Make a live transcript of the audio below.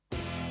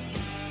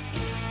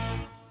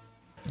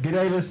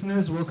G'day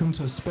listeners, welcome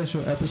to a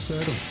special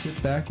episode of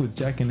Sit Back with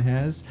Jack and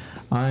Haz.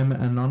 I'm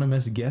an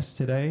anonymous guest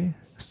today,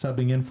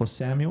 subbing in for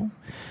Samuel.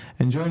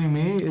 And joining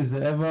me is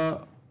the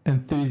ever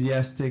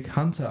enthusiastic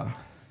Hunter.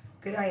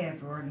 G'day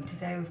everyone,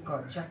 today we've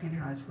got Jack and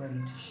Haz ready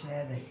to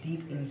share their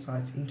deep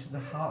insights into the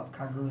heart of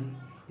Kalgoorlie.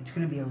 It's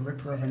going to be a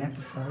ripper of an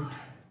episode.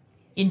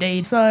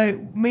 Indeed.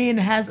 So me and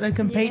Haz are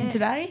competing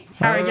today.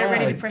 Harry, get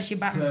ready to press your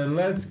button. So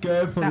let's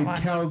go for the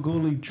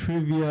Kalgoorlie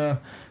trivia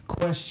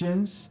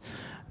questions.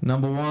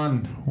 Number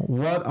 1,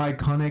 what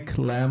iconic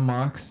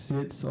landmark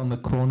sits on the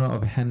corner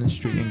of Hannon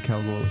Street in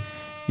Kalgoorlie?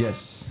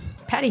 Yes.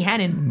 Paddy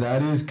Hannon.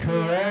 That is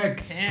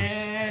correct. Yeah.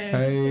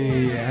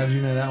 Hey, how did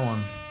you know that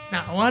one?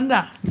 No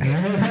wonder.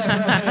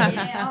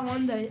 Yeah, I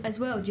wonder as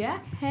well,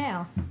 Jack.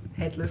 How?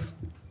 Headless.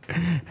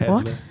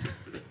 What?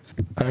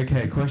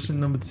 Okay, question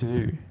number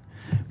 2.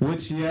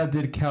 Which year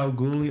did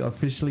Kalgoorlie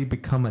officially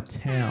become a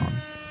town?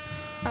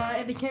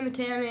 It became a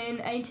town in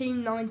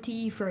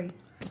 1893.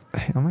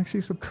 I'm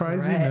actually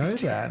surprised you know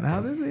that.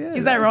 How did it?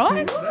 Is that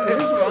right? That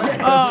is right.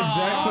 That's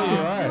exactly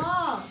right.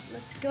 Smart.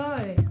 Let's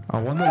go.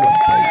 I wonder what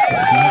date. Do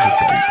you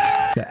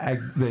have a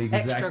date? The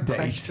exact Extra date.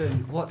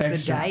 question. What's the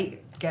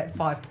date? Get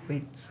 5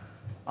 points.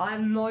 I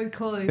have no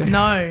clue.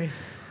 No.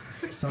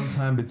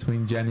 Sometime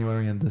between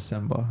January and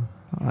December.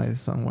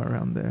 Somewhere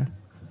around there,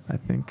 I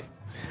think.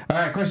 All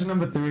right, question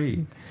number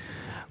 3.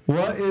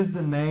 What is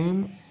the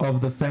name of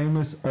the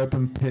famous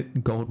open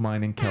pit gold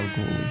mine in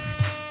Kalgoorlie?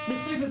 The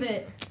super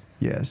bit.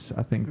 Yes,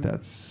 I think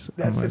that's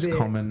That's the a most bit.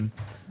 common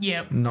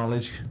Yep.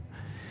 knowledge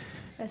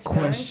Let's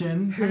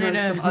question. I need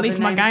some to other lift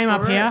my names game for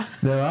up it? here.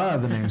 There are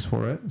other names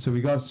for it. So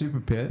we got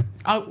Super Pit.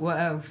 What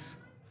else?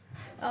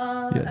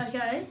 Yes.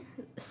 Okay.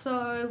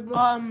 So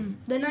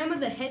the name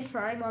of the head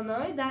frame I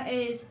know that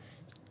is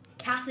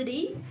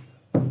Cassidy.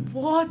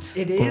 What?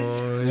 It is.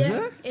 Oh, is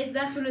it?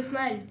 That's what it's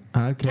named.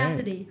 Okay.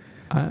 Cassidy.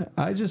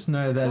 I just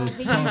know that Well, it's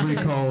he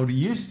probably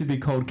used to be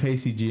called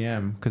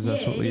KCGM because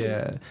that's Yeah, what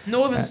it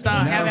Northern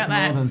Star. Now How it's about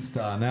that? Northern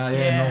Star. Now,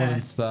 Yeah.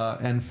 Northern Star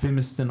and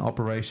Fimiston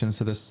Operation.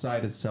 So the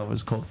site itself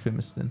is called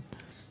Fimiston.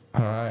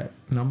 All right,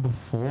 number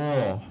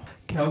 4.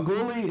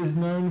 Kalgoorlie is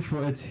known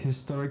for its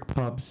historic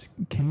pubs.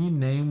 Can you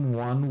name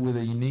one with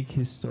a unique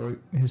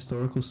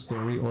historical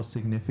story or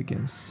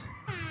significance?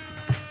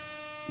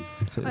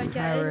 So, Okay,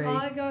 Harry.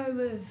 I go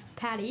with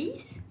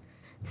Paddy's.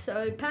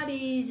 So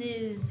Paddy's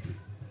is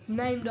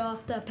named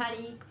after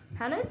Paddy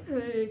Hannon,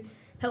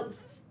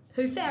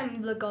 who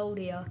found the gold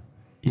here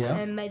yeah.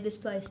 and made this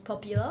place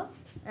popular.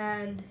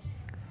 And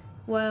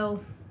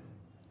well,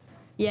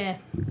 yeah.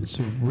 It's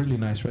a really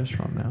nice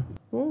restaurant now.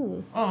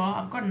 Ooh. Oh,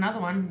 I've got another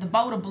one. The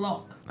Boulder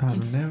Block. I've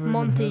It's never even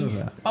Monty's.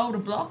 heard of that. Boulder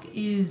Block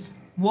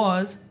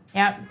was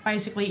out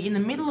basically in the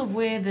middle of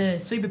where the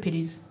super pit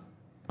is.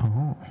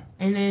 Oh,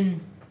 And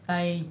then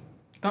they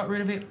got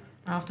rid of it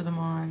after the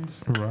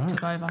mines right.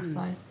 took over.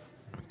 So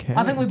Okay.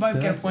 I think we both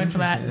get a That's point for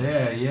that.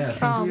 interesting. Yeah, I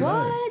think Oh, so.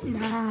 what?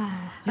 Nah.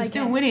 you're Okay.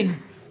 still winning.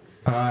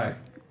 All right,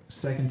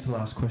 second to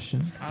last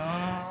question.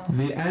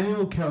 The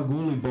annual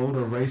Kalgoorlie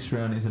Boulder Race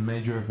Round is a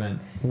major event.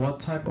 What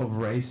type of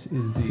race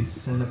is the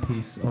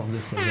centerpiece of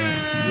this event?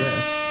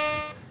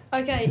 Yes.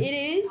 Okay,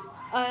 it is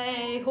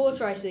a horse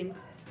racing.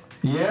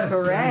 Yes.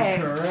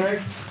 Correct.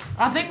 Correct.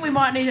 I think we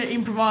might need to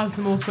improvise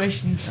some more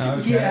questions.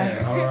 Okay.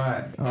 Yeah.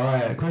 All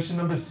right. Question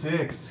number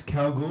 6.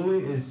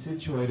 Kalgoorlie is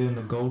situated in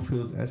the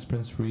Goldfields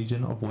Esperance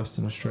region of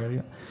Western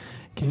Australia.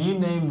 Can you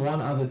name one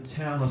other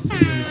town or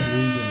city in this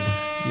region?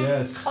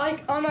 Yes.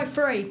 I know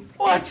 3.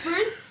 What?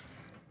 Esperance.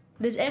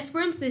 There's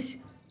Esperance, there's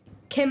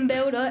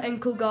Kembelda and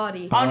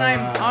Kalgoorlie.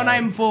 I'll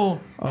name 4.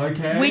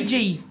 Okay.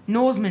 Widgie,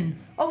 Norseman.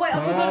 Oh wait,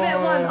 I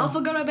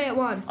forgot about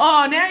one.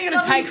 Oh, now you're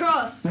gonna Southern take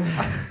Cross.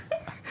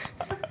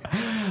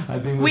 I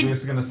think we're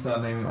just gonna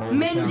start naming all the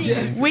Menzies.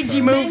 towns.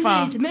 Widgie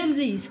Moolfa.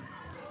 Menzies.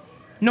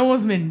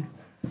 Norseman.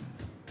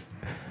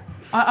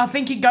 I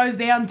think it goes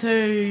down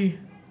to.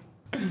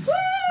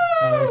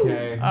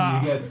 Okay,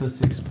 Ah. you get the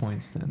 6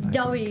 points then. I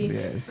W. think.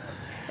 Yes.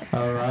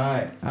 All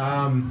right.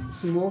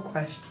 Some more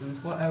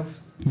questions. What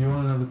else? You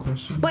want another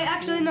question? Wait,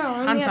 actually no, I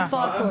only have Hunter.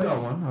 5 I've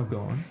points. got one. I've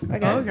got one.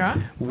 Okay. Okay.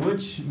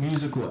 Which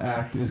musical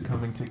act is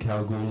coming to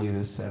Kalgoorlie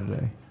this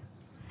Saturday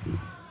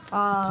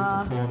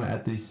to perform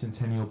at the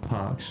Centennial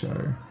Park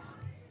show?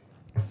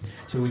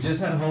 So we just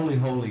had Holy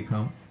Holy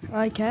come,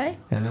 Okay.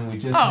 and then we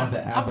just Oh, had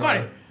the ABBA. I've got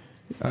it.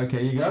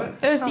 Okay, you got it?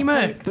 Thirsty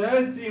Merc.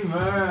 Thirsty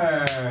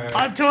Merc.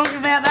 I'm talking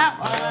about that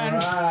All one.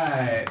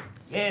 right.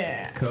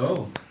 Yeah.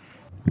 Cool.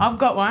 I've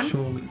got one.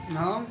 Surely.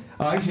 No?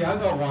 Oh, actually, I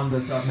got one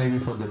that's up maybe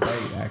for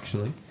debate,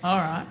 actually. All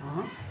right.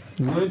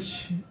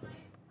 Which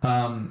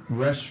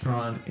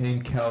restaurant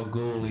in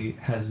Kalgoorlie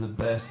has the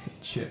best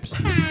chips?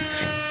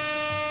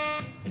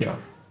 Yeah.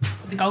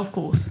 The golf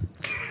course.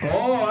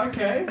 Oh,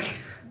 okay.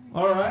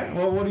 All right.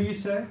 Well, what do you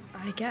say?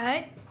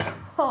 Okay.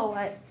 Oh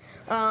wait.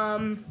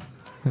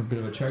 A bit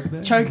of a choke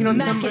there? Choking on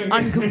some Macca's.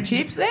 uncooked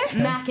chips there?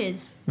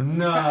 Macca's.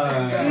 No.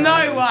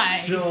 No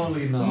way.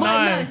 Surely not. Wait,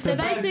 No. no. So The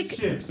best basic.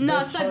 chips, No.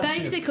 best So hot chips.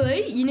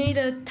 basically, you need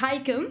to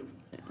take them,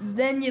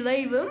 then you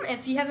leave them.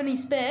 If you have any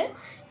spare,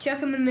 chuck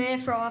them in the air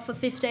fryer for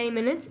 15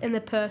 minutes, and they're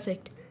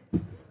perfect.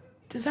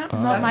 Does that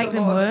Oh. not That's make a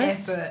them lot of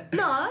worse? effort.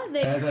 No,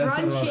 they're Yeah, that's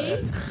a lot of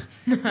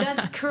crunchy.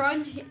 That's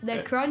crunchy.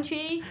 They're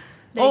crunchy.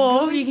 They're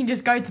Or good. you can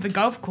just go to the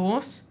golf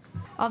course.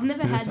 I've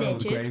never Do they had their sell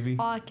with chips. gravy?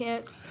 I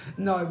can't.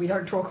 No, we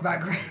don't talk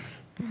about gravy.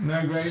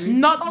 No gravy?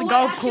 Not Oh, the wait,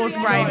 golf actually, course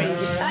actually,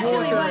 gravy. Actually,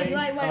 Water.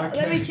 wait. Let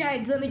Okay.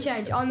 me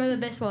change. I know the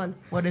best one.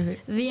 What is it?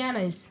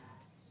 Vienna's.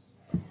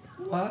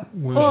 What?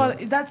 Oh,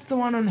 that's the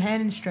one on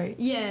Hannon Street.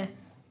 Yeah,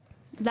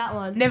 that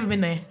one. Never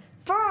been there.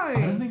 I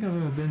don't Bro, think I've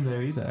ever been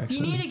there either, actually.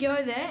 you need to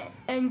go there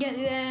and get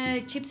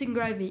their chips and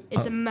gravy.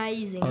 It's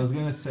amazing. I was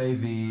gonna say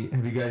have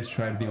you guys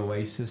tried the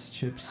Oasis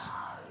chips?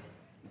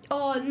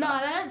 Oh no,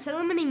 they don't sell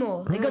them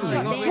anymore. They got Really?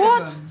 shut Got rid down. of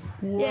What?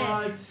 them.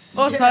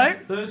 Yeah. Also,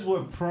 Those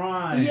were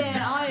prime.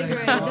 Yeah, I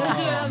agree. Those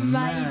are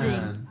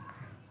amazing. Man.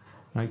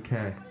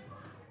 Okay.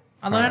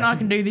 I learned Alright. I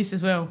can do this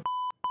as well.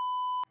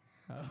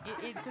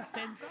 It's a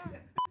sensor.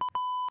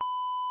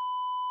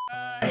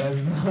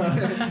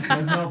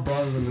 Let's not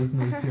bother the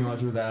listeners too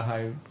much with that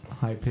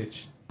high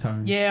pitch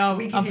tone. Yeah,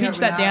 We can I'll hear pitch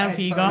it that without down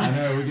for you I guys.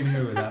 know, we can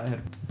hear with that.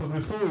 But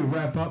before we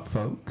wrap up,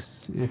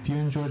 folks, if you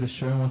enjoy the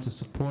show and want to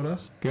support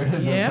us, go to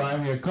the Yep. Buy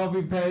Me a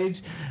Coffee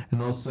page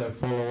and also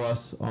follow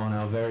us on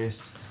our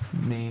various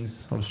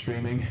means of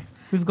streaming.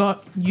 We've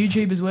got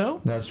YouTube as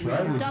well. That's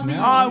right. which W-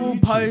 now I on will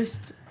YouTube.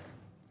 post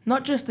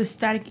not just the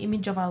static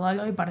image of our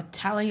logo, but a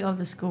tally of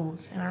the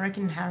schools. And I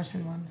reckon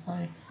Harrison won. So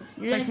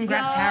Let's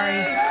congrats, go.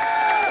 Harry.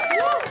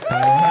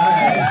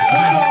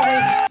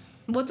 Alright.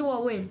 What do I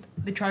win?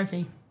 The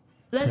trophy.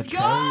 Let's go!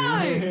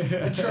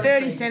 The trophy.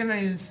 30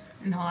 centimetres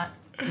in height.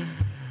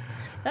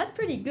 That's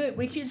pretty good.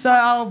 We should So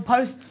I'll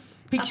post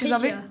a pictures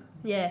of it. picture.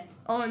 Yeah,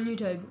 on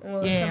YouTube.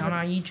 Or Yeah, something. on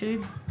our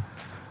YouTube.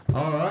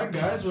 All right,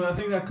 guys. Well, I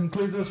think that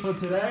concludes us for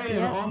today. And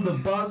Yeah. on the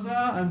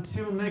buzzer,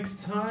 until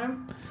next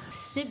time.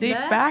 Sit Sit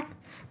back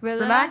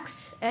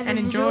relax, and and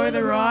enjoy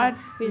the ride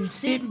with with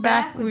Sit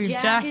Back with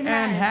Jack and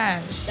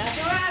Hash. That's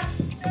a wrap.